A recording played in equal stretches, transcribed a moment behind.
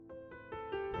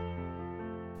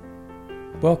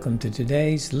Welcome to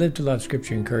today's Live to Love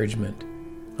Scripture Encouragement.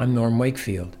 I'm Norm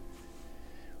Wakefield.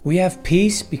 We have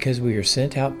peace because we are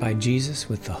sent out by Jesus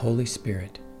with the Holy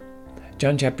Spirit.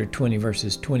 John chapter 20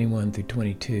 verses 21 through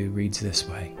 22 reads this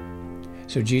way.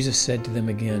 So Jesus said to them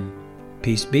again,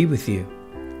 Peace be with you.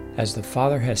 As the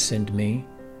Father has sent me,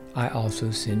 I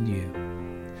also send you.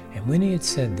 And when he had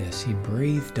said this, he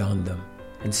breathed on them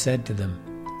and said to them,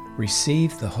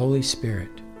 Receive the Holy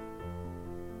Spirit.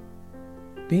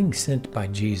 Being sent by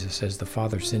Jesus as the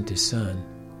Father sent his Son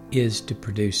is to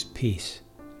produce peace.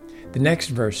 The next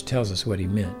verse tells us what he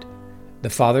meant. The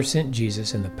Father sent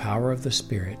Jesus in the power of the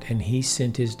Spirit, and he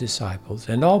sent his disciples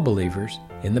and all believers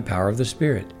in the power of the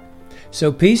Spirit.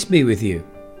 So peace be with you.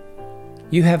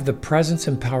 You have the presence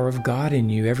and power of God in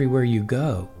you everywhere you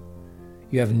go.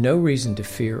 You have no reason to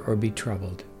fear or be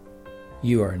troubled.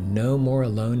 You are no more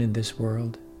alone in this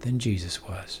world than Jesus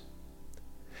was.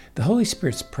 The Holy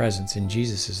Spirit's presence in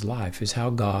Jesus' life is how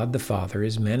God the Father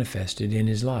is manifested in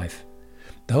his life.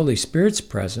 The Holy Spirit's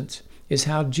presence is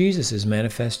how Jesus is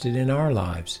manifested in our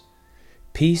lives.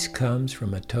 Peace comes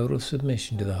from a total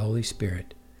submission to the Holy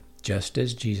Spirit, just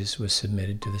as Jesus was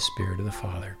submitted to the Spirit of the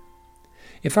Father.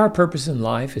 If our purpose in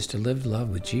life is to live love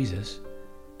with Jesus,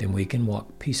 then we can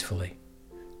walk peacefully,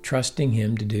 trusting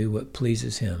him to do what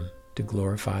pleases him to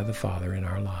glorify the Father in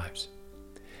our lives.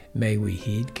 May we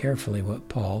heed carefully what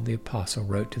Paul the Apostle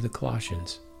wrote to the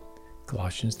Colossians,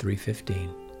 Colossians 3:15.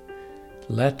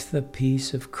 Let the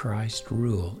peace of Christ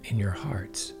rule in your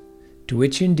hearts, to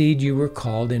which indeed you were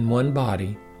called in one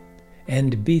body,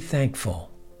 and be thankful.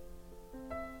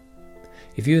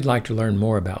 If you would like to learn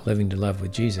more about living to love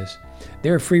with Jesus,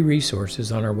 there are free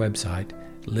resources on our website,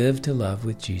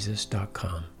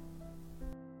 livetolovewithjesus.com.